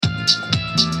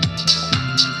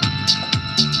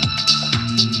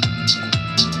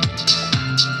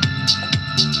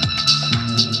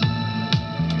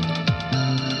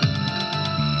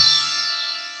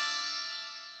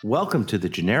Welcome to the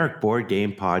Generic Board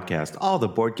Game Podcast, all the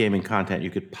board gaming content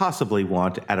you could possibly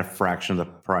want at a fraction of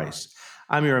the price.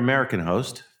 I'm your American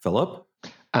host, Philip.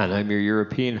 And I'm your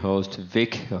European host,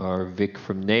 Vic, or Vic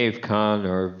from NaveCon,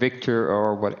 or Victor,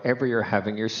 or whatever you're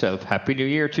having yourself. Happy New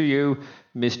Year to you,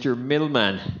 Mr.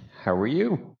 Millman. How are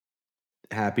you?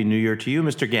 Happy New Year to you,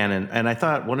 Mr. Gannon. And I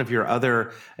thought one of your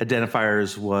other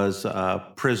identifiers was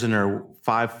prisoner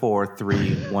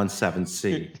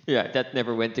 54317C. Yeah, that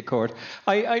never went to court.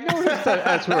 I noticed that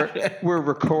as we're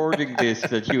recording this,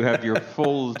 that you have your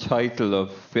full title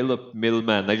of Philip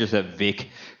Millman. I just have Vic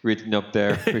written up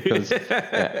there because,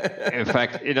 in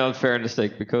fact, in all fairness,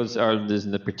 because Ireland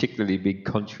isn't a particularly big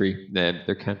country,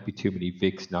 there can't be too many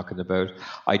Vics knocking about.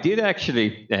 I did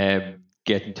actually...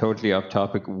 getting totally off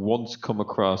topic, once come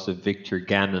across a Victor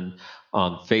Gannon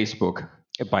on Facebook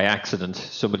by accident.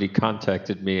 Somebody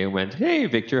contacted me and went, "Hey,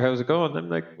 Victor, how's it going?"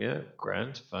 I'm like, "Yeah,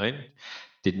 grand, fine."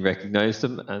 Didn't recognize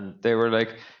them. And they were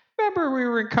like, "Remember we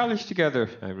were in college together?"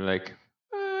 I'm like,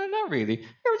 "Not really.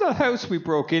 Remember that house we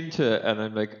broke into?" And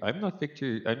I'm like, "I'm not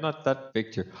Victor. I'm not that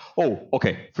Victor." "Oh,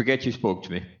 okay. Forget you spoke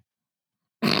to me."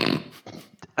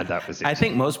 And that was it. I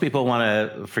think most people want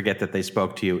to forget that they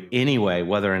spoke to you anyway,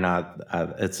 whether or not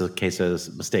it's a case of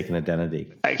mistaken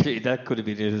identity. Actually, that could have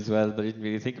been it as well, but I didn't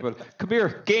really think about it. Come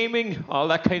here, gaming, all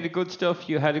that kind of good stuff.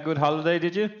 You had a good holiday,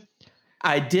 did you?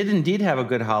 I did indeed have a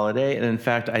good holiday, and in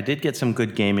fact, I did get some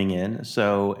good gaming in.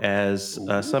 So as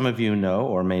some of you know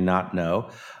or may not know,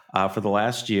 for the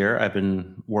last year, I've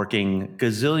been working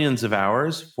gazillions of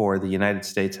hours for the United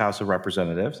States House of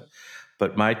Representatives.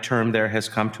 But my term there has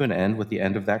come to an end with the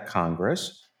end of that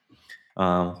Congress.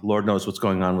 Lord knows what's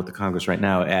going on with the Congress right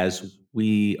now. As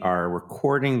we are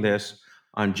recording this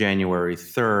on January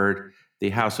 3rd,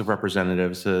 the House of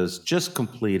Representatives has just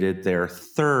completed their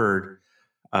third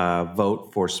vote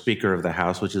for Speaker of the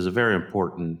House, which is a very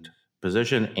important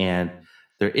position. And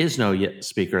there is no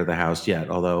Speaker of the House yet,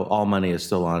 although all money is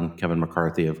still on Kevin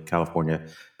McCarthy of California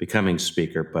becoming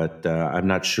Speaker. But I'm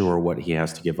not sure what he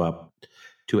has to give up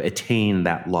to attain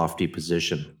that lofty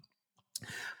position.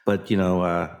 But,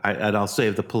 I'll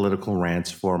save the political rants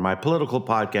for my political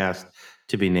podcast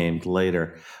to be named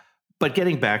later. But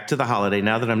getting back to the holiday,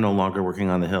 now that I'm no longer working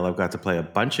on the Hill, I've got to play a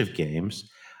bunch of games.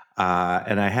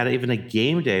 And I had even a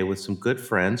game day with some good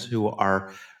friends who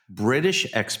are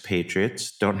British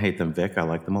expatriates. Don't hate them, Vic. I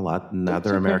like them a lot. Now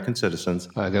they're American citizens.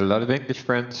 I got a lot of English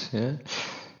friends, yeah.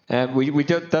 We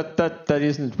don't that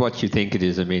isn't what you think it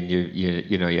is. I mean,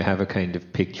 you have a kind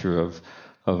of picture of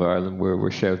Ireland where we're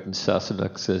shouting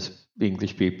Sassenachs as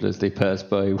English people as they pass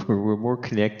by. We're more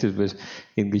connected with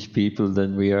English people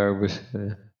than we are with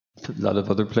a lot of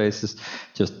other places.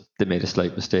 Just they made a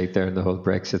slight mistake there in the whole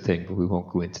Brexit thing, but we won't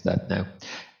go into that now.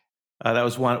 That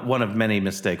was one of many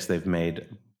mistakes they've made,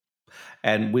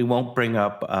 and we won't bring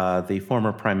up the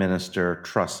former Prime Minister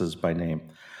Trusses by name.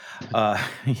 At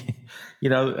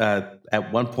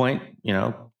one point,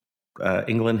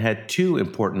 England had two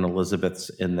important Elizabeths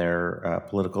in their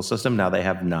political system. Now they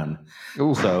have none.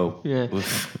 Ooh, so, yeah.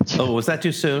 Was that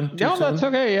too soon? That's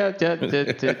okay. Yeah,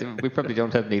 we probably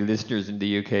don't have any listeners in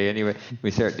the UK anyway. We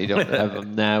certainly don't have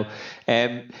them now.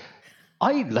 I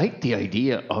like the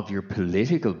idea of your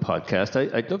political podcast.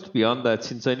 I'd love to be on that,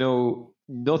 since I know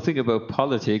nothing about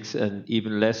politics and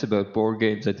even less about board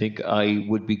games. I think I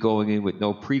would be going in with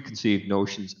no preconceived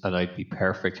notions, and I'd be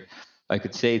perfect. I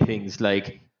could say things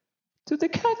like, "Do the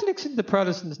Catholics and the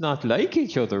Protestants not like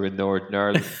each other in Northern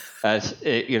Ireland?" at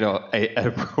an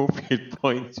appropriate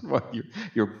point while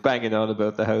you're banging on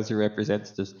about the House of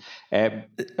Representatives.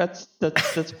 That's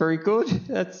very good.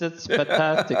 That's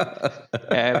fantastic.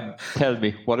 Tell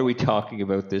me, what are we talking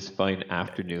about this fine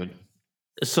afternoon?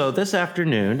 So this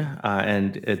afternoon,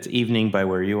 and it's evening by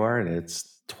where you are, and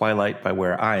it's twilight by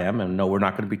where I am. And no, we're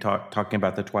not going to be talking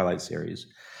about the Twilight series.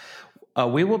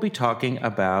 We will be talking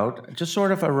about just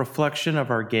sort of a reflection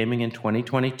of our gaming in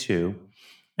 2022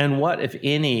 and what, if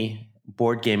any,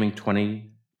 board gaming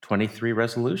 2023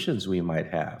 resolutions we might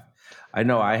have. I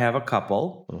know I have a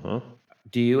couple. Uh-huh.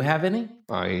 Do you have any?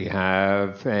 I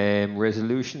have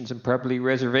resolutions and probably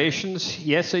reservations.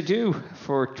 Yes, I do.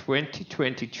 For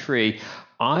 2023,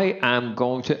 I am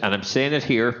going to, and I'm saying it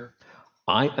here,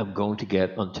 I am going to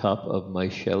get on top of my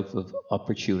shelf of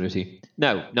opportunity.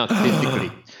 Now, not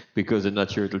physically, because I'm not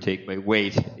sure it'll take my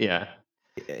weight. Yeah.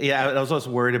 Yeah, I was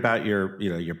also worried about your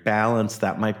balance.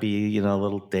 That might be, a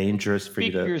little dangerous for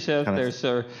you to. Speak for yourself there,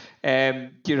 sir.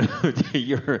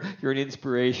 You're an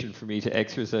inspiration for me to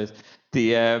exercise.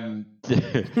 My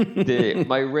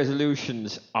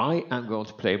resolutions. I am going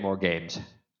to play more games.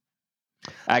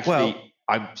 Actually,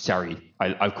 I'm sorry.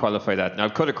 I'll qualify that, and I'll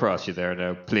cut across you there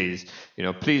now. Please,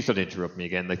 please don't interrupt me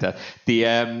again like that.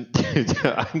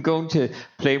 I'm going to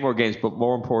play more games, but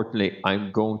more importantly,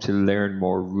 I'm going to learn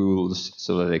more rules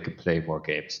so that I can play more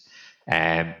games.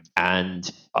 And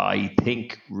I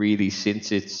think really,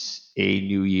 since it's a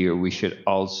new year, we should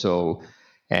also,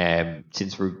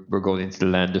 since we're going into the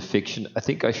land of fiction, I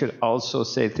think I should also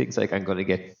say things like I'm going to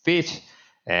get fit.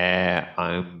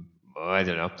 I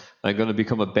don't know. I'm going to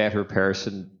become a better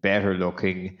person, better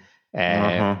looking.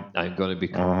 I'm going to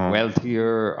become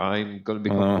wealthier. I'm going to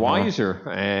become wiser.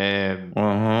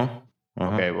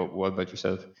 Okay, well, what about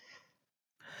yourself?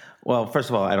 Well, first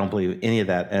of all, I don't believe any of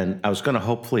that. And I was going to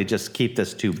hopefully just keep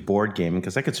this to board gaming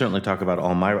because I could certainly talk about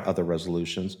all my other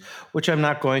resolutions, which I'm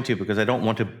not going to because I don't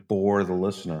want to bore the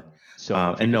listener. So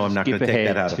and no, I'm not going to take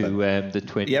that out of it. To the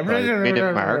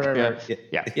 25-minute mark.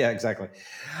 Yeah, exactly.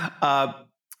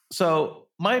 So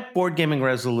my board gaming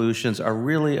resolutions are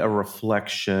really a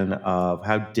reflection of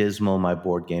how dismal my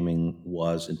board gaming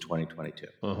was in 2022.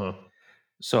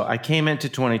 So I came into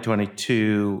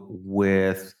 2022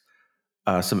 with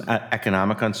some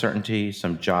economic uncertainty,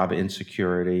 some job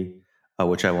insecurity,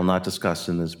 which I will not discuss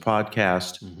in this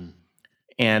podcast.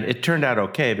 And it turned out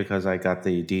okay because I got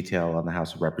the detail on the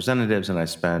House of Representatives, and I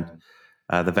spent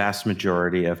the vast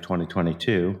majority of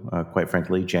 2022, quite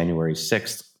frankly, January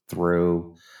 6th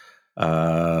through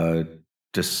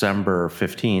December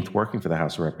 15th, working for the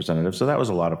House of Representatives. So that was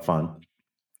a lot of fun.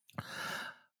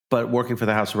 But working for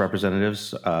the House of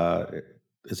Representatives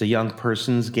is a young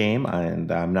person's game,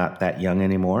 and I'm not that young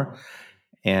anymore.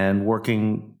 And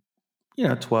working, 10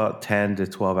 to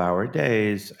 12-hour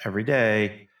days every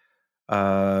day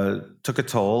took a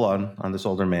toll on this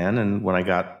older man. And when I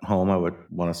got home, I would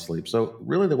want to sleep. So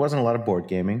really, there wasn't a lot of board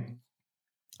gaming.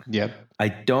 Yep. I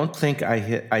don't think I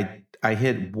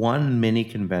hit one mini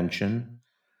convention,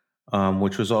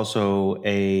 which was also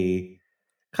a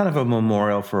kind of a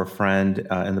memorial for a friend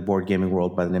in the board gaming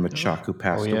world by the name of Chuck, who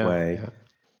passed away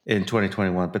in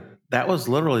 2021. But that was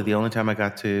literally the only time I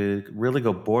got to really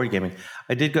go board gaming.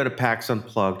 I did go to PAX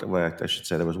Unplugged. Well, I should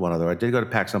say there was one other. I did go to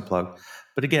PAX Unplugged.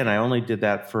 But again, I only did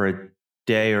that for a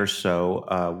day or so.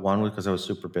 One, because I was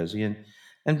super busy.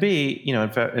 And B,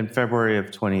 in February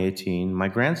of 2018, my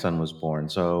grandson was born.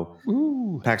 So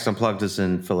PAX Unplugged is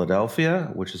in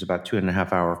Philadelphia, which is about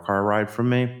 2.5-hour car ride from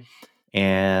me.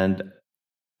 And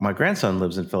my grandson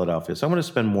lives in Philadelphia. So I'm going to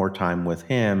spend more time with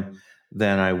him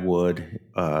than I would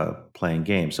playing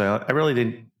games. So I really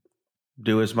didn't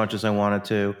do as much as I wanted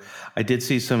to. I did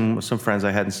see some friends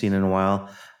I hadn't seen in a while.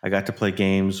 I got to play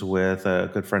games with a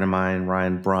good friend of mine,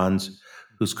 Ryan Bruns,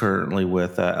 who's currently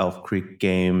with Elf Creek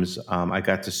Games. I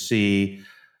got to see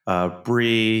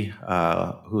Bree,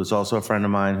 who is also a friend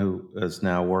of mine, who is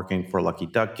now working for Lucky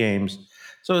Duck Games.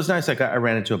 So it was nice. I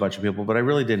ran into a bunch of people, but I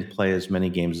really didn't play as many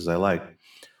games as I liked.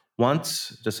 Once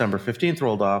December 15th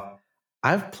rolled off,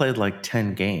 I've played like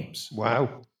 10 games.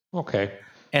 Wow. Okay.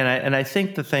 And I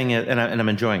think the thing is, and I'm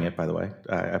enjoying it, by the way.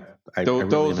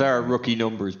 Those are rookie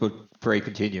numbers, but pray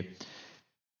continue.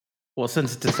 Well,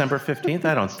 since December 15th,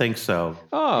 I don't think so.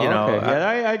 Oh, okay.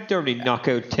 Yeah, I'd normally knock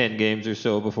out 10 games or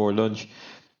so before lunch.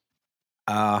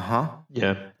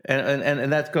 Yeah.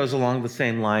 And that goes along the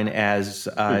same line as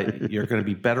you're going to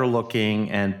be better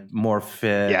looking and more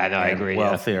fit. Yeah, no, I agree.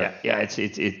 Wealthier. Yeah, it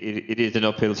is an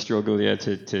uphill struggle,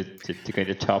 to kind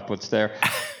of top what's there.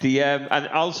 And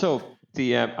also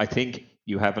I think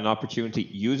you have an opportunity.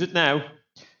 Use it now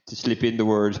to slip in the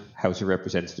word House of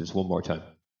Representatives one more time.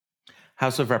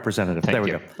 House of Representatives. There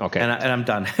we go. Okay. And I'm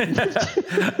done.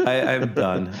 I'm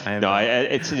done.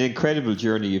 It's an incredible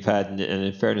journey you've had. And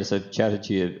in fairness, I've chatted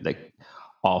to you like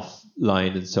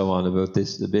offline and so on about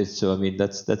this a bit. So, I mean,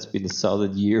 that's been a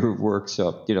solid year of work.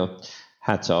 So,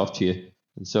 hats off to you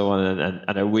and so on.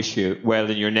 And I wish you well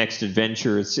in your next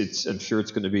adventure. I'm sure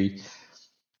it's going to be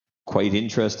quite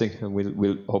interesting, and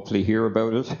we'll hopefully hear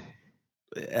about it.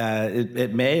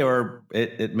 It may or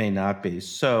it may not be.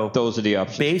 So those are the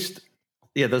options.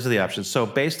 Those are the options. So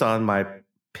based on my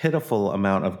pitiful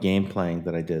amount of game playing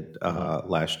that I did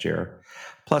last year,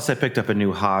 plus I picked up a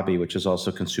new hobby, which has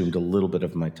also consumed a little bit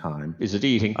of my time. Is it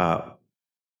eating? No,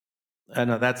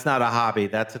 that's not a hobby.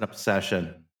 That's an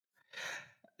obsession.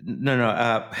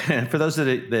 No. And for those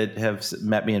that have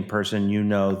met me in person, you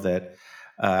know that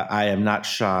I am not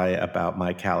shy about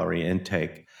my calorie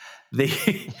intake.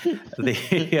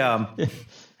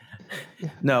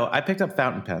 No, I picked up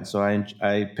fountain pens. So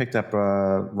I picked up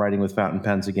writing with fountain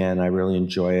pens again. I really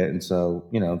enjoy it. And so,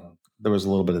 there was a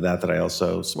little bit of that I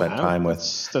also spent time with.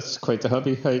 That's quite the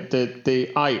hobby.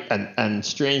 And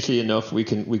strangely enough, we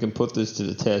can put this to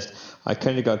the test. I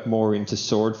kind of got more into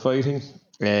sword fighting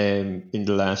in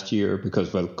the last year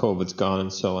because, well, COVID's gone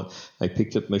and so on. I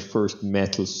picked up my first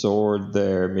metal sword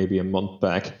there maybe a month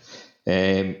back,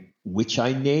 which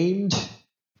I named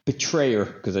Betrayer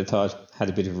because I thought it had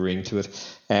a bit of a ring to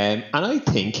it. And I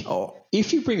think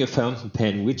if you bring a fountain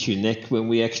pen with you, Nick, when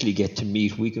we actually get to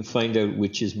meet, we can find out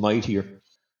which is mightier.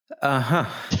 Well,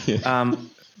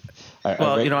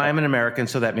 I'm an American,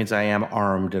 so that means I am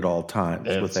armed at all times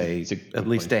with at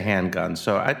least a handgun.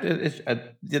 So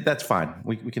that's fine.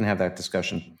 We can have that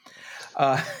discussion.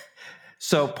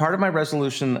 So part of my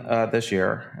resolution this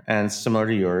year, and similar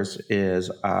to yours,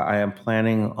 is I am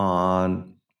planning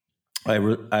on.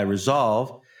 I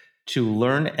resolve to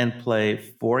learn and play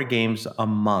 4 games a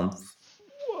month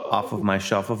off of my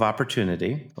shelf of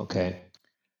opportunity. Okay.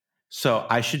 So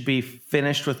I should be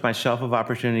finished with my shelf of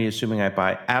opportunity, assuming I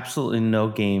buy absolutely no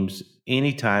games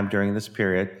anytime during this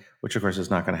period, which of course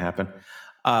is not going to happen,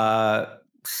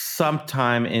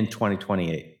 sometime in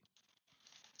 2028.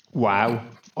 Wow.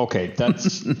 Okay,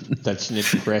 that's an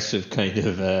impressive kind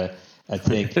of I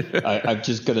think. I've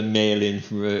just got a mail in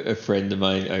from a friend of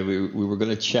mine. We were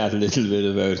going to chat a little bit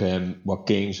about what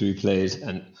games we played,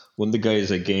 and one of the guys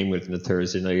I game with on a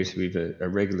Thursday night, we have a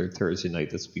regular Thursday night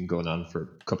that's been going on for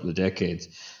a couple of decades,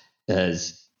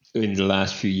 has in the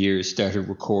last few years started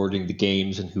recording the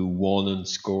games and who won and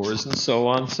scores and so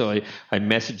on. So I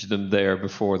messaged them there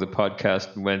before the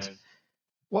podcast and went,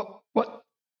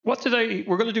 what did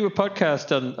we're going to do a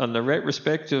podcast on the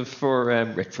retrospective for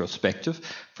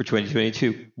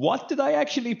 2022. What did I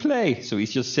actually play? So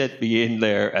he's just sent me in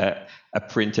there a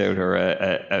printout or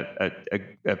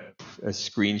a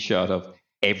screenshot of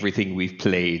everything we've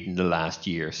played in the last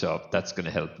year. So that's going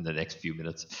to help in the next few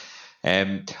minutes.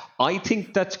 I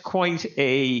think that's quite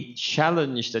a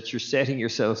challenge that you're setting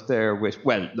yourself there with.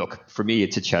 Well, look, for me,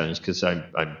 it's a challenge because I'm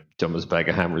dumb as a bag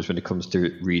of hammers when it comes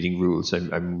to reading rules.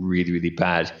 I'm really, really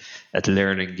bad at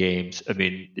learning games. I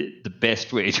mean, the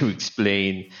best way to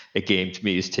explain a game to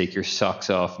me is take your socks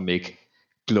off and make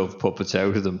glove puppets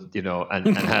out of them,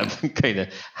 and have kind of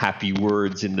happy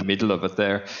words in the middle of it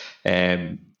there.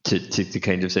 To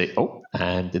kind of say, oh,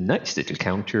 and the next little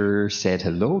counter said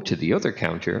hello to the other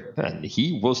counter, and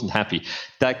he wasn't happy.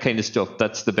 That kind of stuff,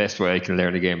 that's the best way I can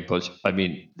learn a game. But, I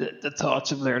mean, the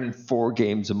thoughts of learning 4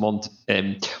 games a month.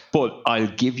 But I'll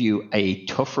give you a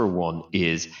tougher one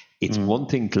is, it's one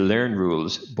thing to learn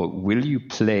rules, but will you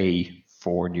play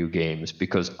 4 new games?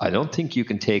 Because I don't think you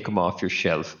can take them off your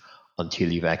shelf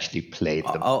until you've actually played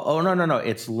them. No.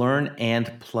 It's learn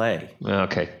and play.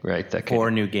 Okay, right.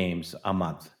 4 new games a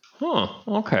month. Oh,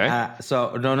 okay.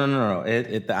 No.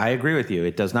 I agree with you.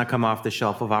 It does not come off the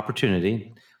shelf of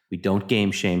opportunity. We don't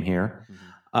game shame here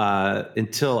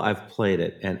until I've played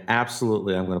it. And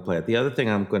absolutely, I'm going to play it. The other thing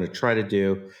I'm going to try to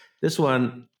do, this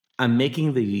one,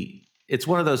 it's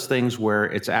one of those things where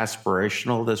it's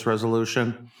aspirational, this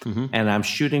resolution, and I'm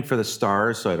shooting for the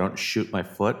stars so I don't shoot my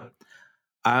foot.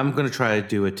 I'm going to try to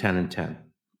do a 10 and 10.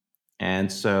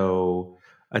 And so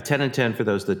a 10 and 10, for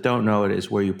those that don't know it,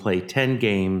 is where you play 10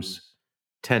 games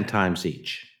 10 times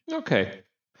each. Okay.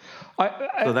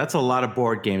 So that's a lot of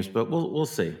board games, but we'll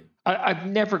see. I've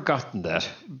never gotten that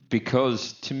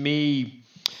because to me,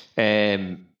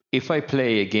 if I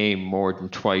play a game more than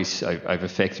twice, I've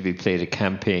effectively played a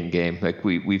campaign game. Like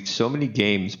we've so many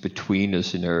games between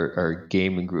us in our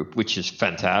gaming group, which is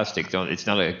fantastic. It's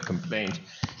not a complaint.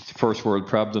 It's first world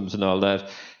problems and all that.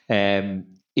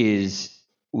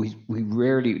 We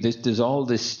rarely there's all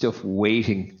this stuff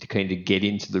waiting to kind of get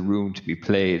into the room to be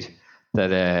played.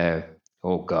 That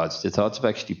oh God, the thoughts of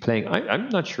actually playing. I'm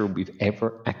not sure we've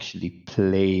ever actually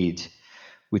played,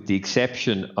 with the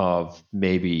exception of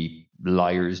maybe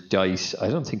Liar's Dice. I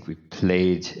don't think we've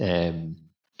played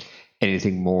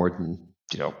anything more than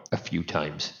a few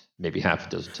times, maybe half a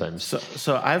dozen times.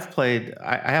 So I've played.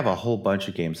 I have a whole bunch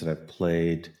of games that I've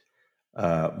played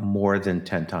more than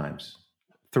 10 times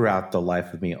throughout the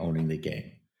life of me owning the game.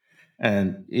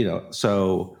 And,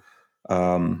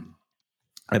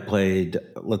 I played,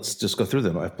 let's just go through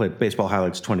them. I've played Baseball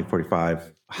Highlights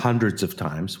 2045 hundreds of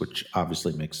times, which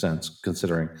obviously makes sense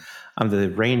considering I'm the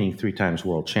reigning 3 times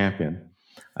world champion.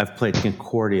 I've played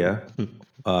Concordia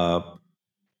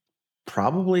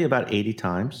probably about 80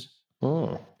 times,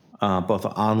 both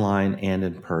online and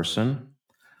in person.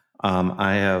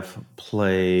 I have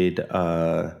played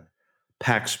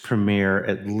PAX Premier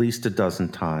at least a dozen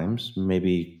times,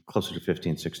 maybe closer to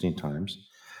 15, 16 times.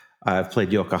 I've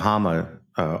played Yokohama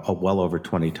well over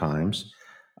 20 times.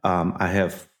 I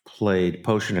have played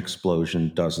Potion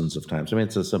Explosion dozens of times. I mean,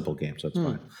 it's a simple game, so it's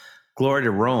fine. Glory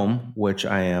to Rome, which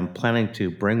I am planning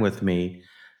to bring with me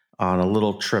on a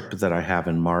little trip that I have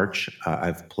in March,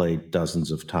 I've played dozens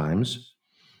of times.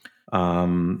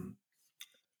 Um,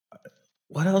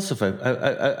 what else have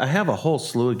I have a whole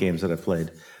slew of games that I've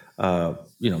played,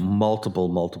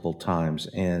 multiple times.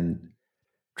 And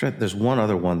there's one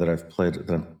other one that I've played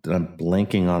that I'm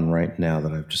blanking on right now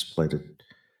that I've just played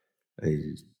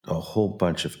a whole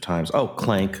bunch of times. Oh,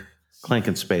 Clank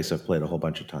in Space. I've played a whole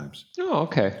bunch of times. Oh,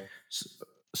 okay.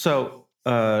 So,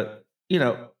 and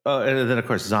then of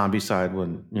course Zombie Side.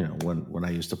 When I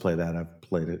used to play that, I've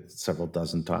played it several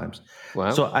dozen times.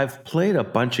 Wow. So I've played a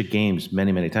bunch of games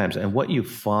many times, and what you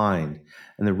find,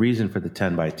 and the reason for the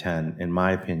 10x10, in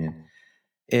my opinion,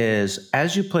 is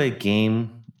as you play a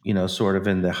game, sort of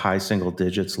in the high single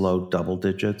digits, low double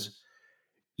digits,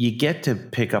 you get to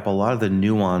pick up a lot of the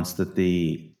nuance that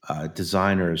the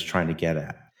designer is trying to get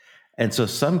at. And so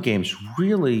some games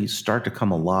really start to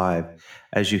come alive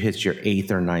as you hit your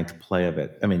eighth or ninth play of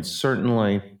it. I mean,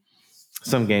 certainly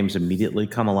some games immediately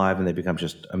come alive and they become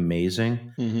just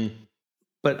amazing. Mm-hmm.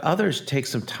 But others take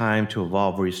some time to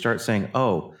evolve where you start saying,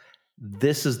 oh,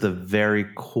 this is the very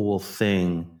cool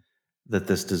thing that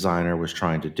this designer was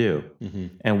trying to do. Mm-hmm.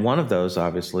 And one of those,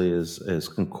 obviously, is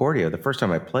Concordia. The first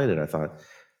time I played it, I thought,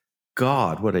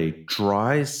 God, what a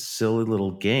dry, silly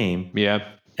little game. Yeah.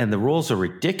 And the rules are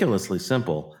ridiculously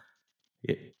simple.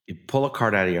 You pull a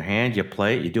card out of your hand, you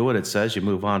play it, you do what it says, you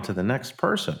move on to the next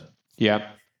person.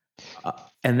 Yeah.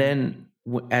 And then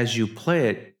as you play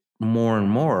it more and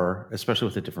more, especially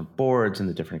with the different boards and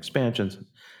the different expansions,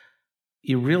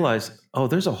 you realize, oh,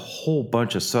 there's a whole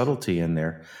bunch of subtlety in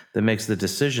there that makes the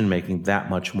decision making that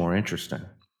much more interesting.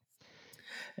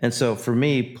 And so for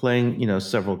me, playing,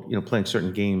 playing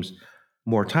certain games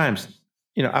more times,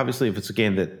 obviously if it's a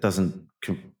game that doesn't,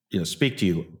 speak to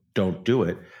you, don't do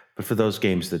it. But for those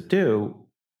games that do,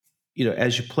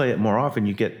 as you play it more often,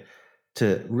 you get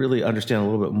to really understand a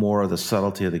little bit more of the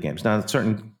subtlety of the games. Now,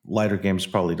 certain lighter games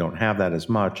probably don't have that as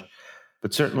much,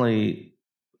 but certainly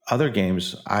other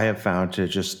games I have found to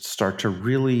just start to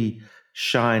really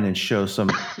shine and show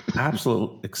some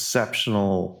absolute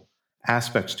exceptional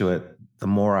aspects to it the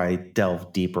more I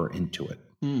delve deeper into it.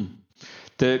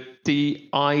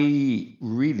 I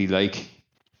really like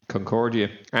Concordia,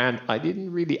 and I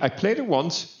played it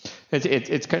once.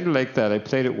 It's kind of like that. I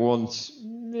played it once,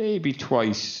 maybe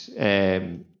twice,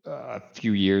 a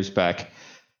few years back,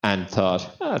 and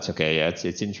thought, it's okay, yeah,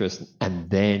 it's interesting. And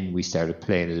then we started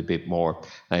playing it a bit more.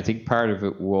 And I think part of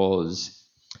it was,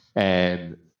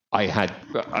 I had,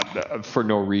 for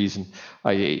no reason,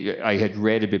 I had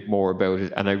read a bit more about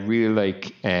it, and I really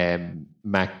like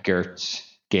Mac Gert's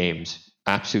games.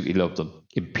 Absolutely love them.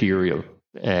 Imperial,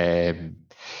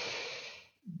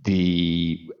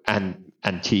 the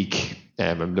Antique.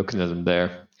 I'm looking at them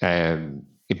there.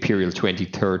 Imperial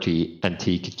 2030,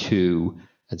 Antique 2,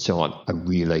 and so on. I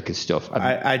really like his stuff.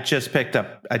 I just picked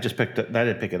up. I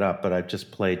didn't pick it up, but I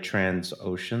just played Trans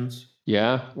Oceans.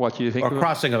 Yeah, what do you think? Or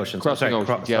Crossing Oceans. Crossing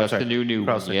Oceans. Yeah, that's the new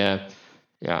Crossing. one.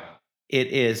 Yeah. It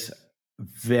is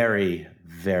very,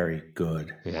 very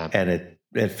good. Yeah, and it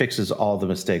fixes all the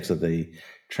mistakes of the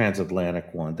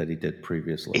transatlantic one that he did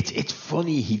previously. It's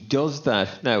funny he does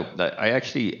that. Now,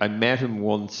 I met him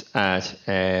once at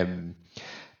an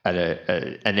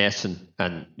Essen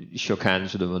and shook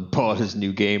hands with him and bought his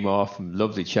new game off him.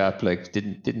 Lovely chap, like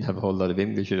didn't have a whole lot of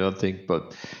English, I don't think,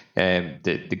 but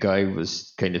the guy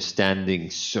was kind of standing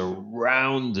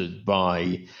surrounded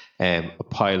by a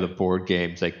pile of board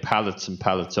games, like pallets and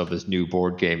pallets of his new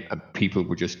board game, and people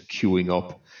were just queuing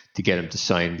up to get him to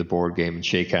sign the board game and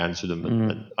shake hands with him.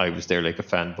 And I was there like a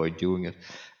fanboy doing it.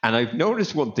 And I've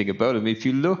noticed one thing about him. If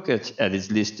you look at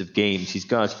his list of games, he's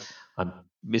got, I'm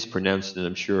mispronouncing it,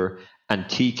 I'm sure,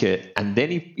 Antica, and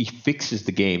then he fixes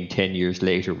the game 10 years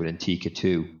later with Antica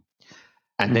 2.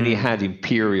 And then he had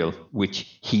Imperial,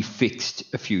 which he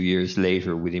fixed a few years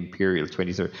later with Imperial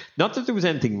 2030. Not that there was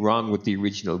anything wrong with the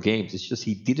original games, it's just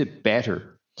he did it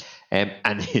better. And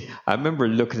I remember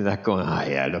looking at that going,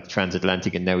 look,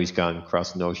 transatlantic, and now he's gone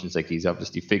crossing oceans, like he's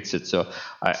obviously fixed it. So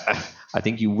I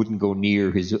think you wouldn't go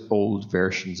near his old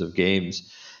versions of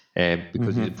games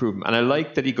because he's improved them. And I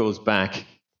like that he goes back,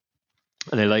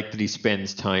 and I like that he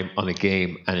spends time on a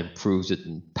game and improves it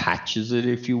and patches it,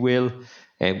 if you will,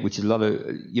 which is a lot of,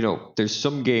 there's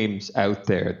some games out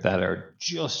there that are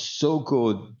just so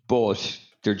good, but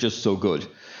they're just so good.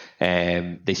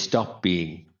 They stop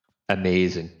being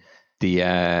amazing.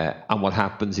 And what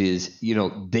happens is,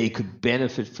 they could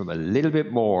benefit from a little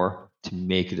bit more to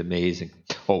make it amazing.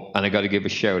 Oh, and I got to give a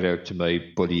shout out to my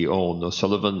buddy Owen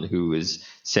O'Sullivan, who has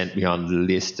sent me on the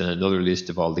list and another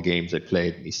list of all the games I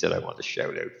played. And he said, I want to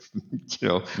shout out,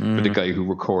 for the guy who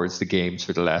records the games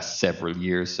for the last several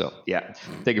years. So yeah,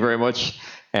 thank you very much.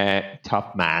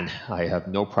 Top man. I have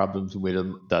no problems with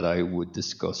him that I would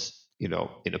discuss, in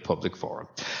a public forum.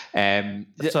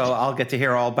 So I'll get to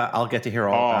hear all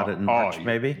about it in March, you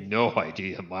maybe. no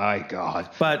idea. My God.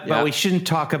 But we shouldn't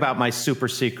talk about my super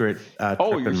secret trip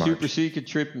your in March. super secret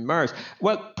trip in Mars.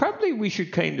 Well, probably we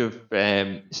should kind of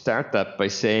start that by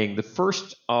saying the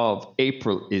 1st of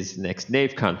April is next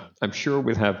NaveCon. I'm sure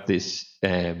we'll have this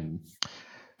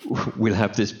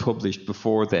published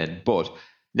before then, but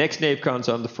next NaveCon's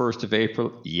on the 1st of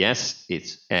April. Yes,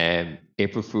 it's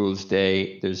April Fool's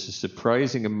Day. There's a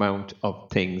surprising amount of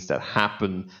things that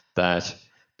happen that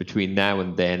between now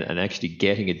and then, and actually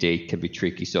getting a date can be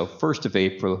tricky. So 1st of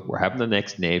April, we're having the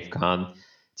next NaveCon.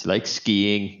 It's like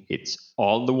skiing. It's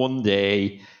all the one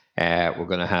day. We're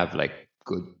going to have like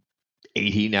good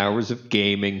 18 hours of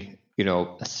gaming,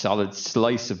 a solid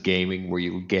slice of gaming where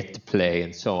you will get to play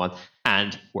and so on.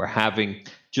 And we're having,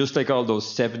 just like all those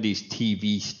 70s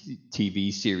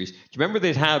TV series, do you remember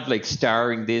they'd have like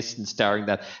starring this and starring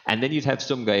that? And then you'd have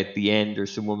some guy at the end or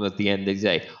some woman at the end, they'd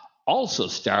say, also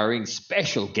starring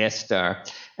special guest star.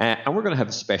 And we're going to have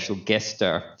a special guest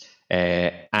star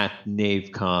at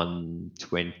NaveCon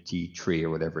 23 or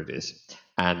whatever it is.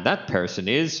 And that person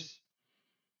is...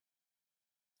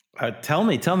 Tell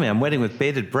me. I'm waiting with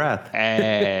bated breath.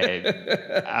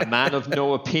 A man of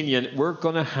no opinion. We're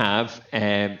going to have,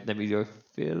 let me go,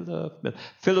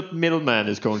 Phillip Middleman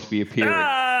is going to be appearing.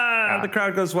 The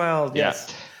crowd goes wild.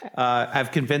 Yes.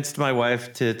 I've convinced my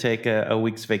wife to take a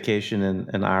week's vacation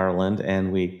in Ireland,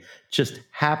 and we just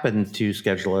happened to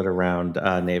schedule it around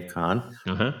NaveCon.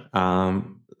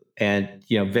 And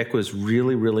Vic was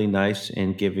really, really nice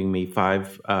in giving me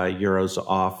 €5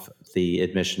 off the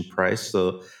admission price,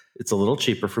 so it's a little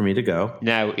cheaper for me to go.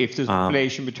 Now, if there's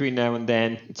inflation between now and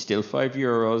then, it's still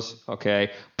 €5,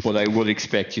 okay? But I would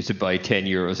expect you to buy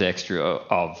 €10 extra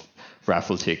of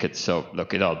raffle tickets. So,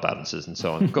 look, it all balances and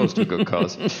so on. It goes to a good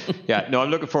cause.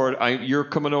 I'm looking forward. You're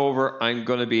coming over. I'm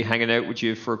going to be hanging out with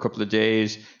you for a couple of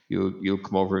days. You'll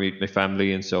come over and meet my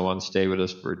family and so on. Stay with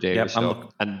us for a day or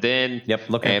so. And then...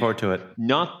 looking forward to it.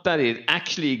 Not that it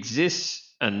actually exists,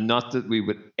 and not that we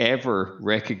would ever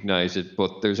recognize it,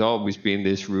 but there's always been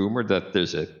this rumor that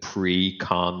there's a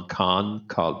pre-con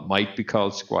might be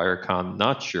called Squire Con,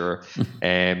 not sure,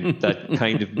 that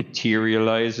kind of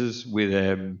materializes with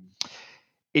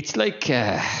it's like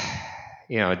a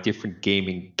different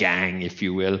gaming gang, if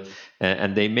you will,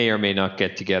 and they may or may not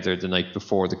get together the night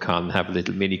before the con, have a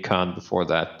little mini con before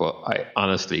that. But I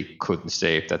honestly couldn't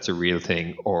say if that's a real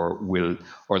thing or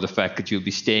the fact that you'll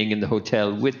be staying in the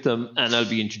hotel with them and I'll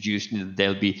be introducing you.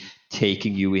 They'll be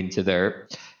taking you into their.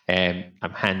 I'm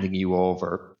handing you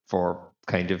over for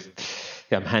kind of.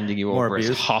 I'm handing you over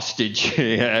as hostage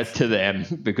to them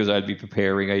because I'll be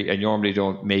preparing. I normally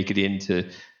don't make it in to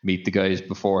meet the guys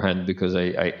beforehand because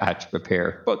I had to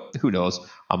prepare. But who knows?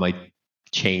 I might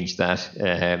change that.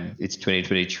 It's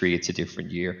 2023. It's a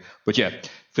different year. But yeah,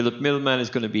 Phillip Middleman is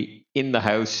going to be in the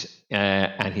house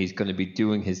and he's going to be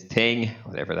doing his thing,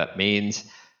 whatever that means.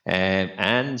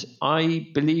 And I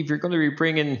believe you're going to be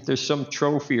bringing, there's some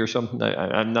trophy or something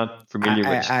I'm not familiar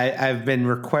with. I've been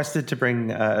requested to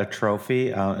bring a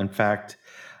trophy. In fact,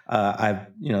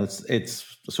 it's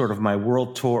sort of my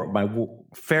world tour, my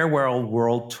farewell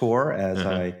world tour as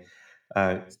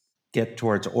I get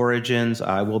towards Origins.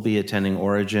 I will be attending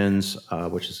Origins,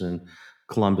 which is in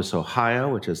Columbus,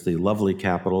 Ohio, which is the lovely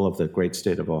capital of the great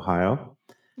state of Ohio.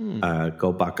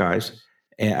 Go Buckeyes.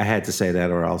 And I had to say that,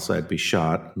 or else I'd be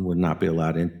shot and would not be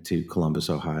allowed into Columbus,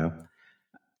 Ohio.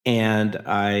 And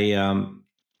I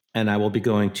will be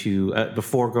going to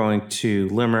before going to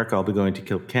Limerick. I'll be going to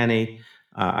Kilkenny.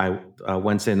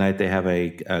 Wednesday night they have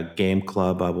a game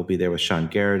club. I will be there with Sean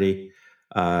Garrity,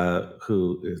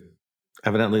 who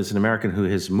evidently is an American who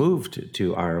has moved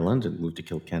to Ireland and moved to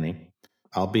Kilkenny.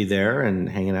 I'll be there and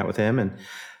hanging out with him, and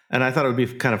I thought it would be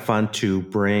kind of fun to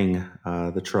bring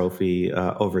the trophy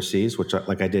overseas, which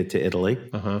like I did to Italy,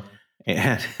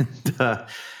 and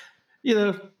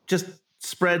just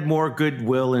spread more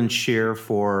goodwill and cheer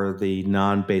for the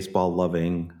non-baseball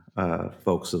loving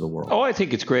folks of the world. Oh, I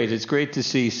think it's great. It's great to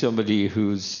see somebody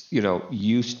who's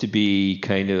used to be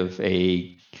kind of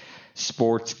a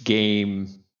sports game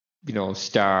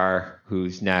star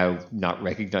who's now not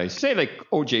recognized, say like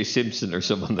O.J. Simpson or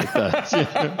someone like that.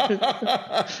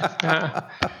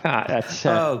 That's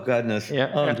oh goodness.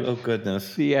 Yeah. Oh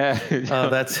goodness. Yeah.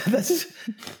 That's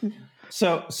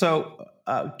so.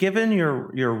 Given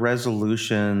your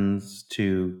resolutions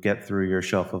to get through your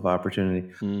shelf of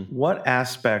opportunity, what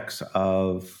aspects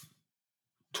of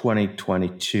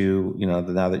 2022,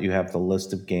 now that you have the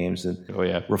list of games and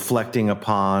reflecting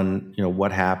upon,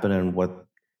 what happened and what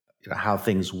how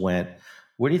things went.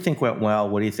 What do you think went well?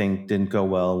 What do you think didn't go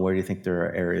well? Where do you think there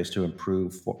are areas to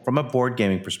improve from a board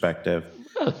gaming perspective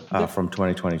Well, from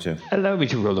 2022? allow me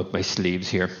to roll up my sleeves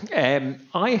here.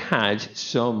 I had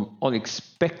some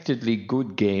unexpectedly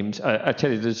good games. I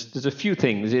tell you, there's a few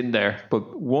things in there,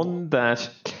 but one that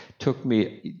took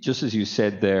me, just as you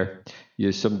said there,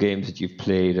 some games that you've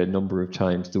played a number of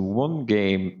times. The one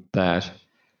game that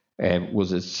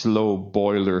was a slow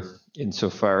boiler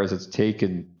insofar as it's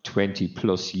taken 20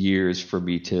 plus years for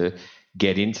me to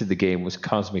get into the game was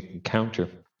Cosmic Encounter.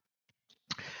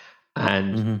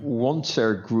 And once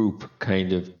our group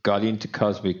kind of got into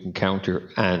Cosmic Encounter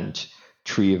and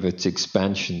three of its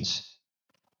expansions,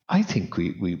 I think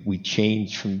we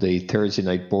changed from the Thursday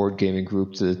night board gaming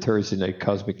group to the Thursday night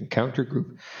Cosmic Encounter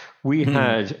group. We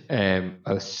had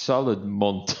a solid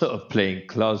month of playing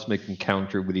Cosmic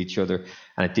Encounter with each other,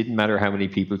 and it didn't matter how many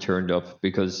people turned up,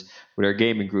 because with our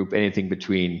gaming group, anything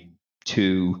between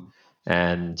 2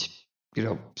 and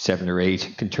 7 or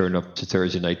 8 can turn up to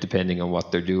Thursday night depending on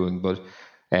what they're doing. But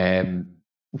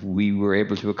we were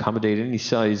able to accommodate any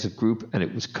size of group, and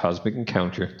it was Cosmic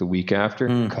Encounter the week after,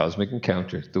 Cosmic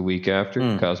Encounter the week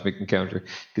after, Cosmic Encounter.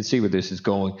 You can see where this is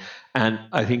going. And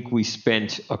I think we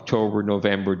spent October,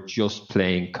 November just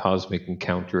playing Cosmic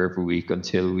Encounter every week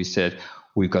until we said,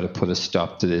 we've got to put a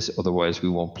stop to this, otherwise we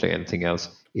won't play anything else.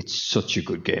 It's such a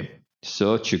good game.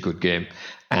 Such a good game.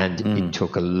 And it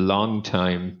took a long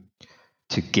time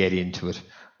to get into it.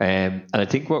 And I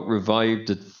think what revived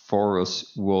it for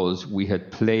us was we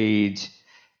had played,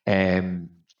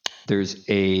 there's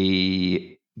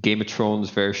a Game of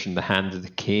Thrones version, The Hand of the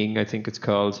King, I think it's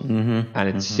called. And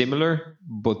it's similar,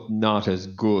 but not as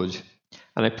good.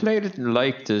 And I played it and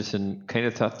liked it and kind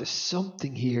of thought, there's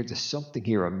something here,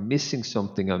 I'm missing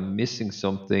something,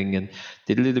 and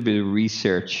did a little bit of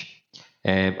research.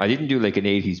 I didn't do like an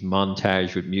 80s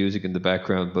montage with music in the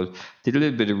background, but did a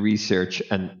little bit of research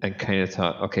and kind of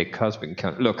thought, okay, Cosmic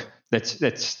Encounter. Look, let's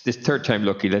this third time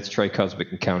lucky. Let's try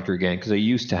Cosmic Encounter again, because I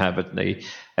used to have it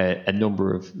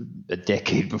a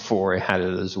decade before I had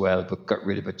it as well, but got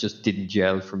rid of it. Just didn't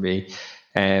gel for me.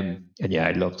 And yeah,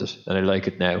 I loved it, and I like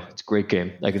it now. It's a great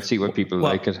game. I can see why people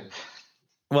like it.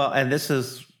 Well, and this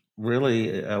is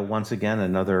really once again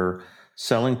another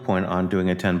selling point on doing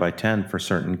a 10 by 10 for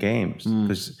certain games,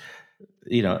 because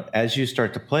as you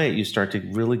start to play it, you start to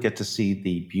really get to see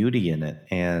the beauty in it.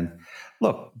 And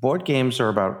look, board games are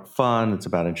about fun, it's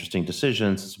about interesting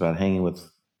decisions, it's about hanging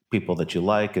with people that you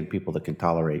like and people that can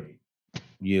tolerate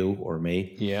you or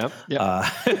me. Yeah.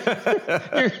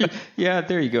 Yeah,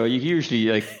 there you go. You usually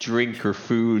like drink or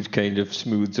food kind of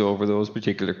smooths over those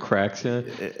particular cracks.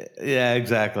 Yeah,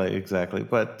 exactly.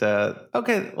 But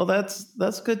okay, well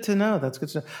that's good to know.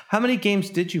 How many games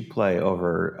did you play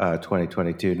over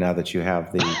 2022? Now that you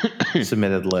have the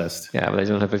submitted list. Yeah, but I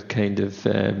don't have it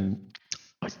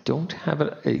I don't have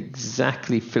it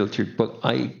exactly filtered, but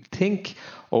I think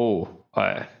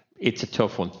it's a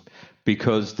tough one.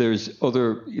 Because there's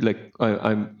other, like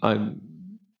I was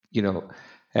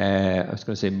going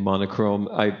to say monochrome.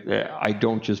 I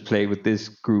don't just play with this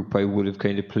group. I would have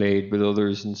kind of played with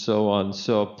others and so on.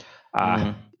 So,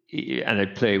 and I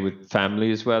play with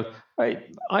family as well.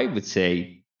 I would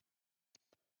say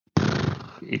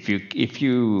if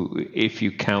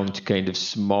you count kind of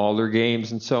smaller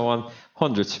games and so on,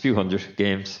 a few hundred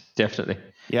games, definitely.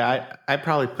 Yeah, I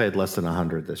probably played less than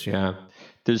 100 this year. Yeah.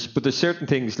 There's certain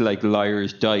things like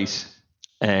Liar's Dice,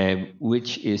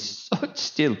 which is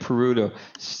still Perudo,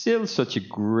 still such a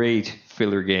great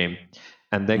filler game,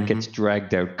 and that gets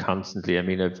dragged out constantly. I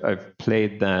mean, I've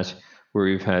played that where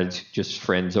we've had just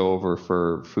friends over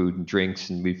for food and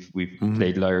drinks, and we've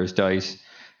played Liar's Dice,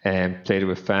 and played it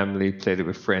with family, played it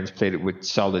with friends, played it with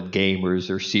solid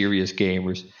gamers or serious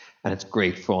gamers, and it's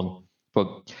great fun.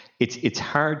 But it's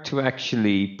hard to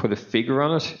actually put a figure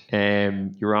on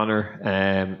it, Your Honor,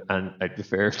 and I'd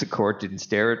prefer if the court didn't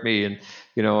stare at me, and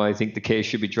I think the case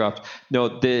should be dropped.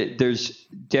 No, there was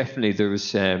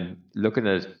looking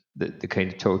at the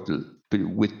kind of total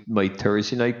with my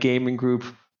Thursday night gaming group.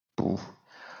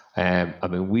 I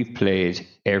mean, we've played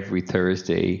every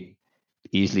Thursday,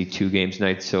 easily 2 games a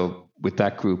night. So with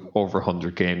that group, over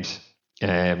 100 games.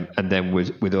 And then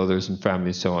with others and family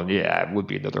and so on, yeah, it would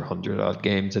be another 100 odd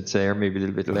games, I'd say, or maybe a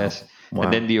little bit less. Wow.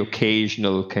 And then the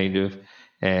occasional kind of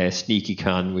sneaky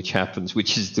con, which happens,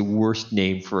 which is the worst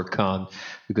name for a con,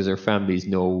 because our families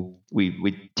know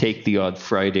we take the odd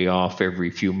Friday off every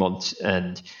few months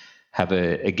and have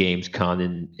a games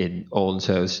con in Owen's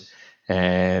house.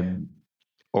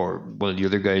 or one of the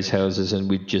other guys' houses, and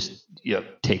we'd just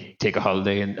take a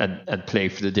holiday and play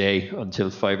for the day until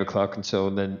 5 o'clock and so,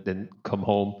 and then come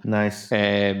home. Nice.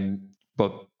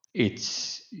 But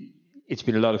it's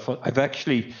been a lot of fun. I've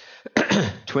actually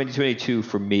 2022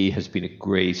 for me has been a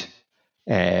great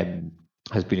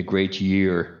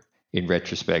year in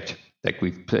retrospect. Like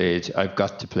I've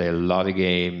got to play a lot of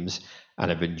games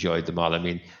and I've enjoyed them all. I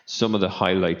mean, some of the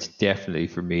highlights definitely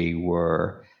for me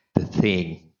were The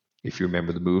Thing, if you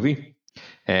remember the movie,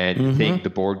 and The Thing, the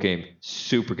board game,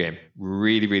 super game,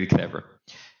 really, really clever.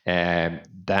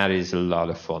 That is a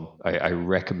lot of fun. I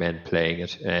recommend playing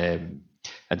it.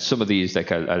 And some of these,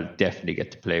 like I'll definitely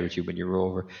get to play with you when you're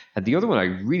over. And the other one I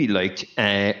really liked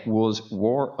was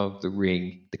War of the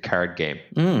Ring, the card game.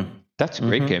 That's a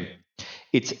great game.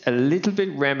 It's a little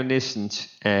bit reminiscent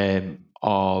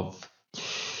of,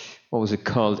 what was it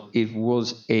called? It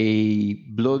was a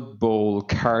Blood Bowl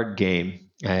card game.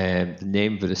 The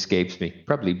name of it escapes me.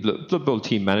 Probably Blood Bowl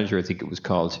Team Manager, I think it was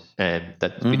called.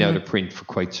 That's been out of print for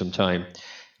quite some time.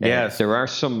 Yes. There are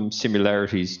some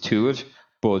similarities to it,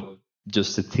 but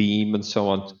just the theme and so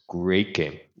on, great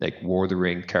game. Like War of the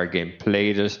Ring card game,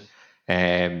 played it.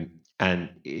 And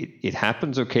it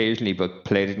happens occasionally, but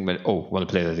played it and went, oh, want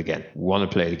to play that again. Want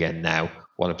to play it again now.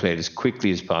 Want to play it as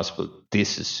quickly as possible.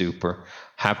 This is super.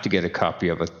 Have to get a copy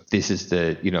of it. This is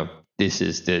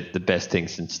the best thing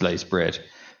since sliced bread.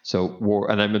 So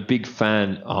and I'm a big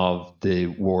fan of the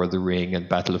War of the Ring and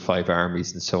Battle of Five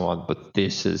Armies and so on, but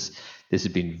this has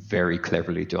been very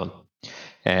cleverly done.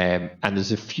 And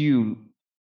there's a few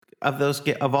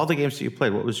of all the games that you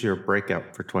played. What was your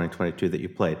breakout for 2022 that you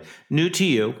played? New to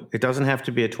you. It doesn't have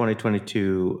to be a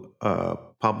 2022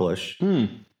 publish,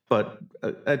 but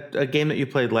a game that you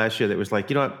played last year that was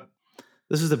like, you know what,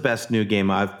 this is the best new game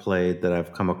I've played that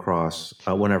I've come across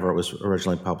whenever it was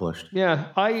originally published. Yeah,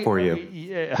 I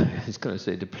was going to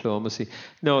say diplomacy.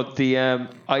 No,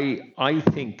 I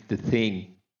think The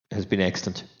Thing has been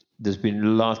excellent. There's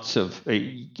been lots of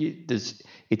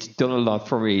it's done a lot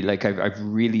for me. Like I've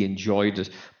really enjoyed it.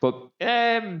 But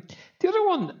the other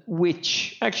one,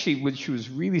 which was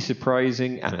really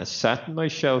surprising and has sat on my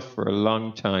shelf for a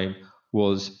long time,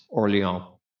 was Orleans.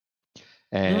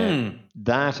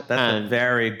 That's a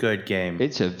very good game.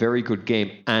 It's a very good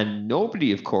game, and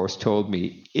nobody, of course, told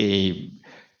me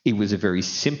it was a very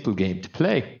simple game to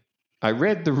play. I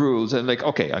read the rules and like,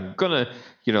 okay, I'm gonna,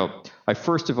 I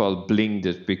first of all blinged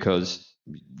it because,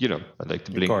 I like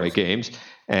to bling my games,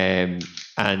 and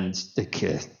like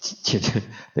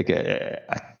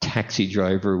a taxi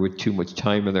driver with too much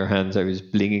time on their hands, I was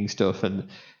blinging stuff, and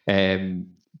I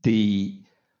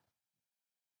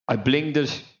blinged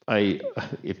it.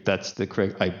 If that's the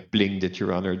correct, I blinged it,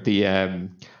 Your Honor.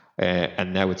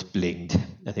 And now it's blinged.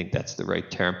 I think that's the right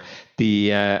term.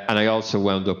 And I also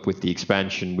wound up with the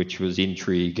expansion, which was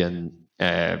Intrigue and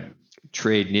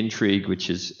Trade and Intrigue, which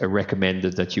is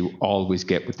recommended that you always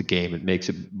get with the game. It makes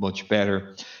it much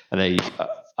better. And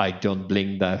I done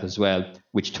blinged that as well,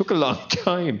 which took a long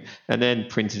time, and then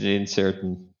printed an insert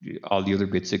and all the other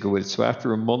bits that go with it. So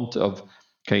after a month of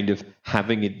kind of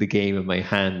having the game in my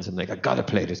hands, I'm like, I gotta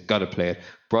play this, gotta play it.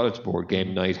 Brought it to board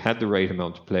game night, had the right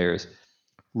amount of players,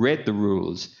 read the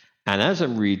rules, and as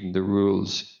I'm reading the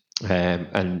rules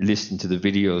and listening to the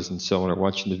videos and so on, or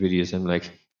watching the videos, I'm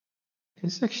like,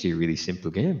 it's actually a really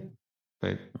simple game.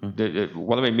 Right?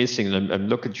 What am I missing? And I'm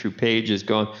looking through pages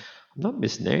going, I'm not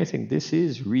missing anything. This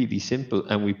is really simple.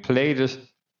 And we played it,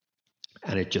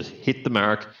 and it just hit the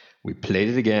mark. We played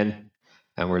it again,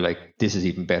 and we're like, this is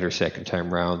even better second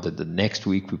time round. And the next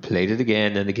week we played it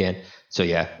again and again. So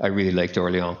yeah, I really liked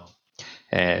Orleans.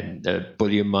 And a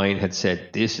buddy of mine had said,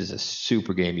 this is a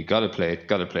super game. You got to play it,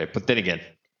 got to play it. But then again,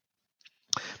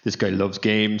 this guy loves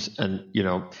games, and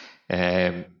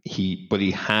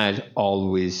he had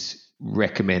always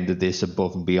recommended this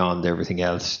above and beyond everything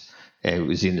else. It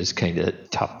was in his kind of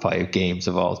top 5 games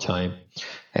of all time.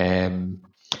 And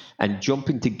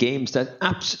jumping to games that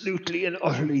absolutely and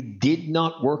utterly did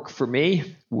not work for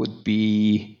me would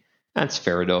be, that's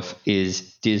fair enough,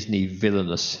 is Disney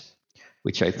Villainous,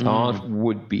 which I thought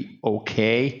would be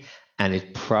okay. And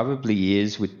it probably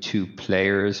is with 2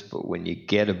 players, but when you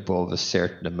get above a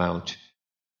certain amount,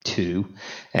 2,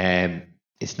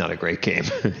 it's not a great game.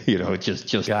 It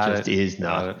just is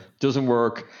not. Doesn't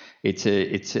work. It's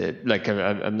a like,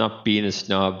 I'm not being a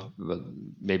snob. Well,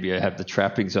 maybe I have the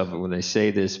trappings of it when I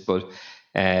say this, but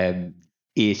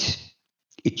it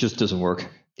just doesn't work.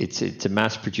 It's a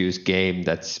mass produced game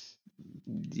that's,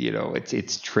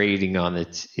 it's trading on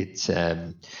its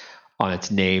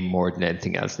name more than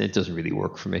anything else, and it doesn't really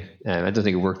work for me. I don't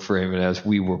think it worked for anyone else.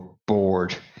 We were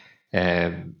bored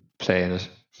playing it.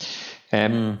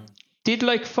 Did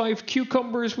like 5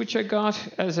 cucumbers, which I got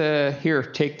as a here,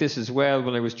 take this as well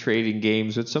when I was trading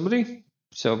games with somebody.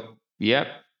 So, yeah.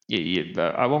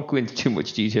 I won't go into too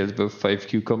much details about 5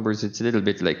 cucumbers. It's a little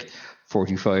bit like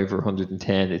 45 or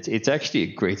 110. It's actually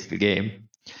a great little game.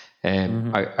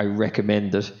 I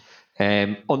recommend it.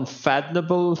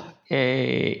 Unfathomable,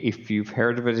 if you've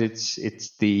heard of it,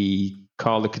 it's the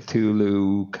Call of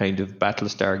Cthulhu kind of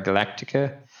Battlestar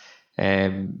Galactica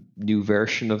new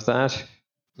version of that.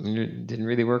 Didn't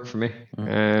really work for me.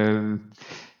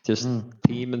 Just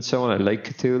theme and so on. I like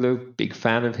Cthulhu, big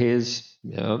fan of his.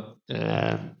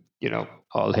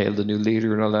 All hail the new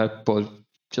leader and all that, but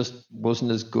just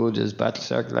wasn't as good as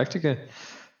Battlestar Galactica.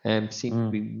 Seemed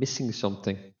to be missing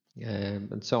something,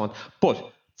 and so on.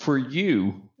 But for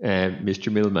you,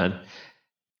 Mr. Millman,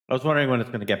 I was wondering when it's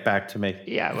going to get back to me.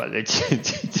 Yeah, well,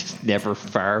 it's never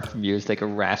far from you. It's like a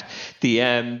rat.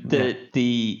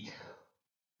 The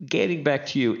getting back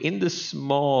to you in the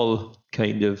small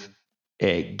kind of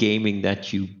gaming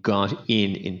that you got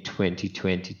in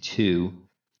 2022.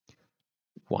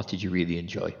 What did you really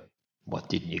enjoy? What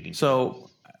didn't you enjoy?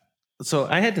 So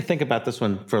I had to think about this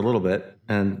one for a little bit,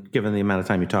 and given the amount of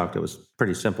time you talked, it was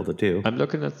pretty simple to do. I'm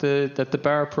looking at the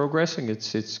bar progressing.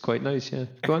 It's quite nice. Yeah,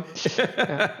 go on.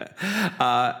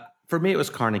 Yeah. For me, it was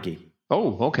Carnegie.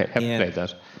 Oh, okay. Haven't played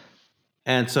that.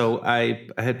 And so I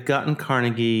had gotten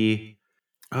Carnegie.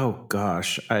 Oh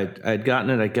gosh, I'd gotten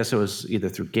it. I guess it was either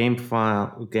through Game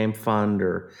Fund,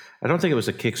 or I don't think it was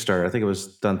a Kickstarter. I think it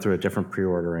was done through a different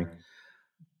pre-ordering.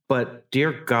 But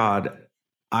dear God,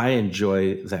 I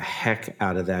enjoy the heck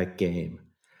out of that game.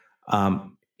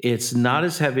 It's not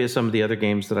as heavy as some of the other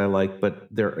games that I like, but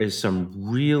there is some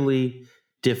really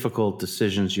difficult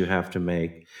decisions you have to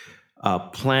make.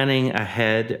 Planning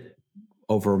ahead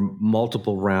over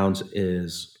multiple rounds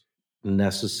is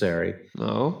necessary.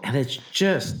 Oh. And it's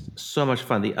just so much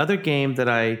fun. The other game that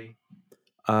I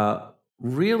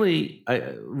really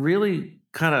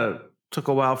kind of took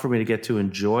a while for me to get to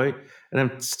enjoy, and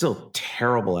I'm still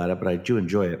terrible at it, but I do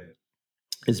enjoy it,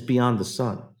 is Beyond the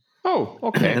Sun. Oh,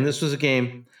 okay. And this was a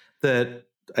game that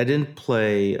I didn't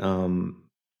play in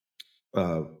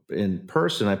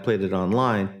person. I played it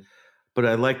online, but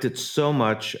I liked it so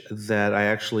much that I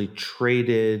actually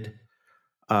traded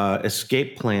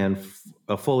Escape Plan,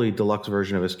 a fully deluxe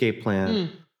version of Escape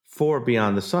Plan, for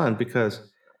Beyond the Sun, because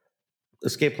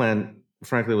Escape Plan,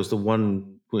 frankly, was the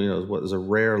one, what was a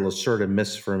rare Lacerda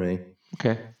miss for me.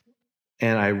 Okay.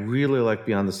 And I really like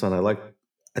Beyond the Sun.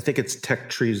 I think its tech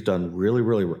tree's done really,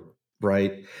 really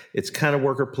right. It's kind of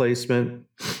worker placement,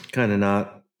 kind of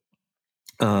not.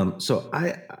 So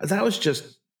that was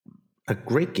just a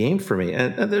great game for me.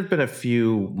 And there've been a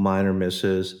few minor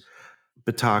misses.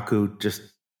 Bataku,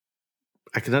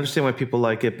 I can understand why people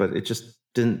like it, but it just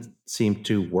didn't seem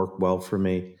to work well for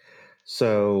me.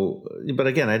 So, but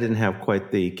again, I didn't have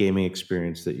quite the gaming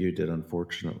experience that you did,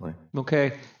 unfortunately.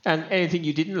 Okay. And anything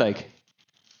you didn't like?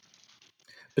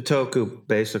 Batoku,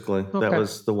 basically. Okay. That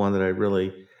was the one that I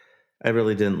really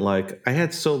didn't like. I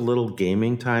had so little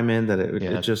gaming time in that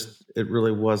it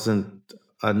really wasn't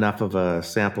enough of a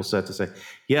sample set to say,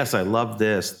 yes, I love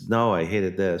this. No, I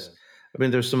hated this. I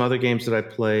mean, there's some other games that I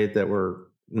played that were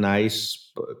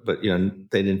nice, but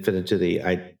they didn't fit into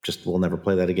I just will never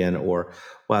play that again, or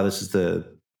wow, this is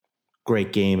the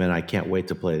great game and I can't wait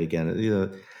to play it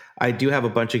again. I do have a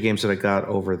bunch of games that I got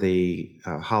over the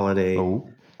holiday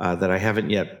that I haven't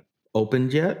yet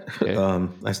opened yet. Okay.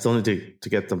 I still need to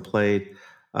get them played.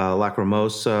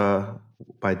 Lacrimosa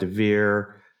by DeVere,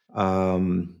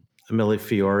 Mille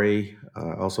Fiori,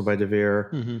 also by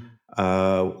DeVere. Mm-hmm.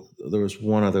 There was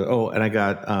one other. Oh, and I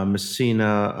got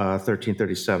Messina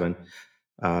 1337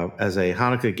 as a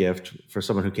Hanukkah gift for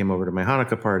someone who came over to my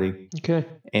Hanukkah party. Okay.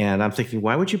 And I'm thinking,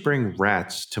 why would you bring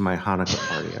rats to my Hanukkah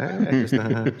party? I just I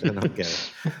don't get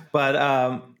it. But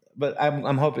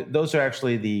I'm hoping those are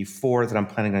actually the 4 that I'm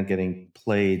planning on getting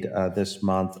played this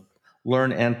month,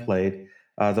 learn and played.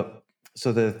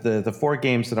 The 4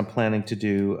 games that I'm planning to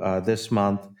do this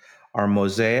month are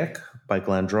Mosaic by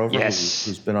Glenn Drover,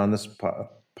 who's been on this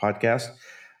podcast.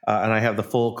 And I have the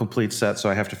full complete set, so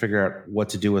I have to figure out what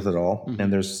to do with it all. Mm-hmm.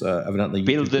 And there's evidently...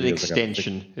 Build an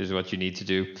extension is what you need to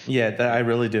do. Yeah, I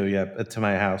really do, to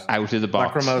my house. Out of the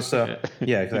box. Lacrimosa,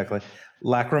 yeah, exactly.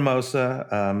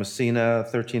 Lacrimosa, Messina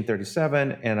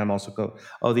 1337, and I'm also...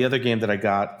 the other game that I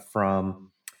got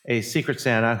from a Secret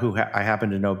Santa who I happen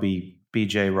to know be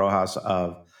BJ Rojas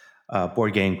of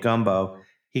Board Game Gumbo.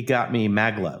 He got me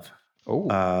Maglev.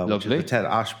 Lovely. Which is the Ted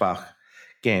Aschbach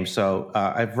game. So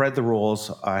I've read the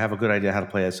rules. I have a good idea how to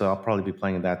play it, so I'll probably be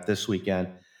playing that this weekend.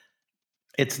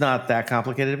 It's not that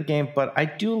complicated of a game, but I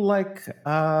do like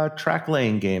track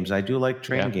laying games. I do like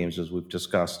train games, as we've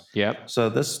discussed. Yeah. So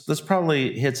this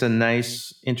probably hits a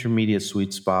nice intermediate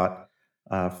sweet spot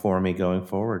for me going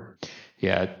forward.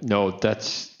 Yeah, no,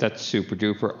 that's super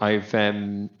duper.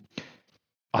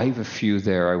 I have a few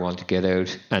there I want to get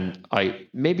out, and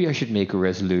maybe I should make a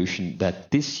resolution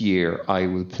that this year I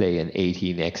will play an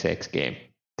 18xx game.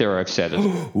 There, I've said it.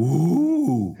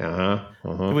 Ooh.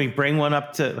 Can we bring one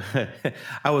up to?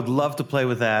 I would love to play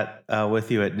with that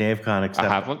with you at NaveCon.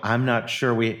 Except I'm not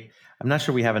sure we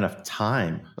have enough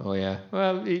time. Oh yeah,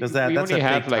 well, because that's only a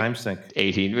have big time sink.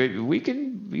 18. We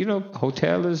can,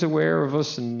 hotel is aware of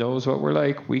us and knows what we're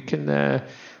like. We can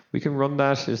run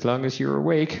that as long as you're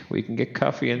awake. We can get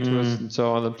coffee into us and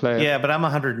so on and play. Yeah, but I'm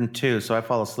 102, so I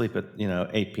fall asleep at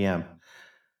 8 p.m.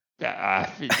 Okay,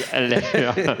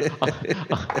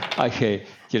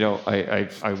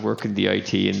 I work in the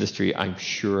IT industry. I'm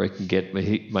sure I can get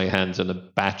my hands on a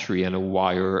battery and a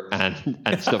wire and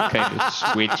some kind of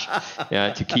switch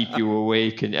to keep you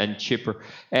awake and chipper.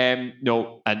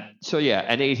 No, and so yeah,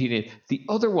 an 18. The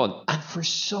other one, and for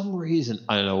some reason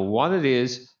I don't know what it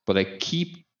is, but I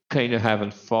keep kind of having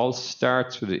false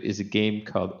starts with it. Is a game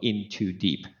called In Too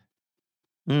Deep.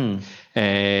 I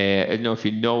don't know if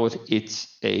you know it.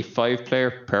 It's a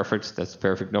 5-player. Perfect. That's the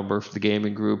perfect number for the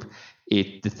gaming group.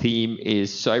 The theme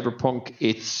is cyberpunk.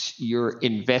 You're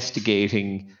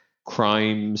investigating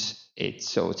crimes.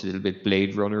 It's a little bit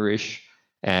Blade Runner-ish,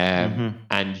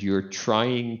 and you're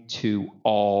trying to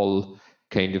all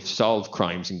kind of solve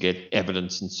crimes and get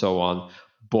evidence and so on,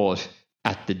 but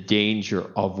at the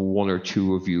danger of one or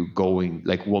two of you going,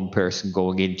 like one person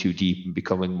going in too deep and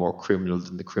becoming more criminal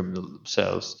than the criminal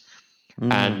themselves.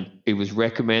 And it was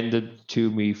recommended to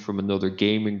me from another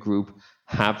gaming group.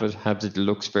 Have the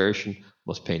deluxe version.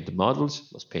 Must paint the models.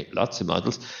 Must paint lots of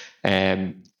models.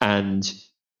 And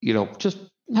just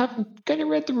haven't kind of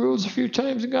read the rules a few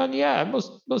times and gone, yeah, I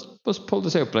must pull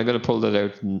this out. But I'm going to pull that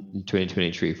out in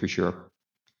 2023 for sure.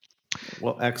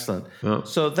 Well, excellent. Yeah.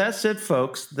 So that's it,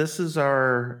 folks. This is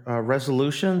our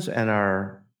resolutions and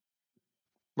our.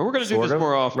 But we're going to do this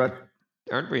more often.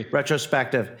 Aren't we?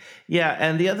 Retrospective. Yeah,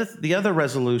 and the other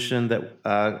resolution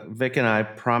that Vic and I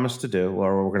promised to do,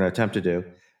 or we're going to attempt to do,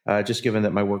 just given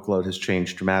that my workload has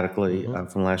changed dramatically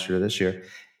from last year to this year,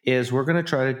 is we're going to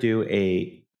try to do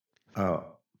a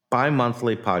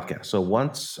bi-monthly podcast. So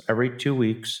once every 2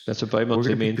 weeks. That's what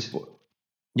bi-monthly means.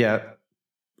 Yeah.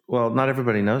 Well, not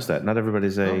everybody knows that. Not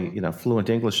everybody's a fluent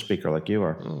English speaker like you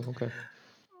are. Oh, okay.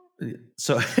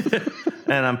 So,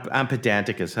 and I'm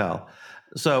pedantic as hell.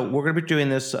 So we're going to be doing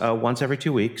this once every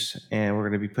 2 weeks, and we're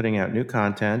going to be putting out new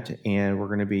content, and we're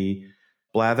going to be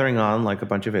blathering on like a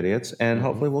bunch of idiots, and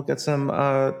hopefully we'll get some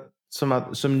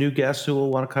new guests who will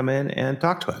want to come in and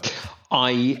talk to us.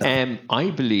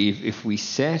 I believe if we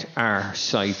set our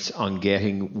sights on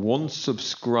getting one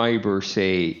subscriber,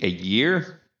 say a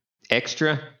year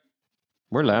extra,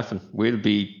 we're laughing. We'll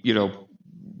be,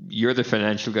 you're the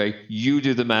financial guy. You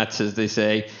do the maths, as they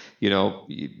say.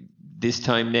 This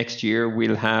time next year,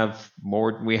 we'll have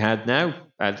more than we had now,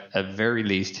 at the very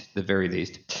least. That's very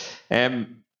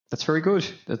good.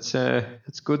 That's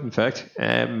good, in fact.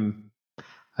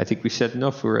 I think we said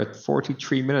enough. We're at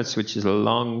 43 minutes, which is a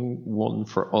long one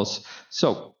for us.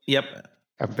 So, yep,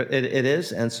 it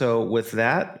is. And so with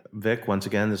that, Vic, once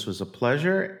again, this was a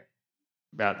pleasure.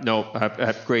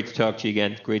 Great to talk to you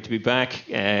again. Great to be back.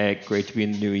 Great to be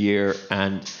in the new year.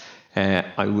 And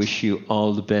I wish you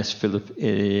all the best, Philip,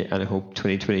 and I hope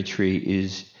 2023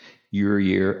 is your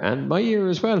year and my year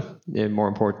as well, more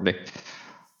importantly.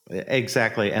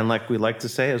 Exactly. And like we like to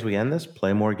say as we end this,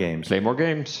 play more games. Play more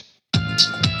games.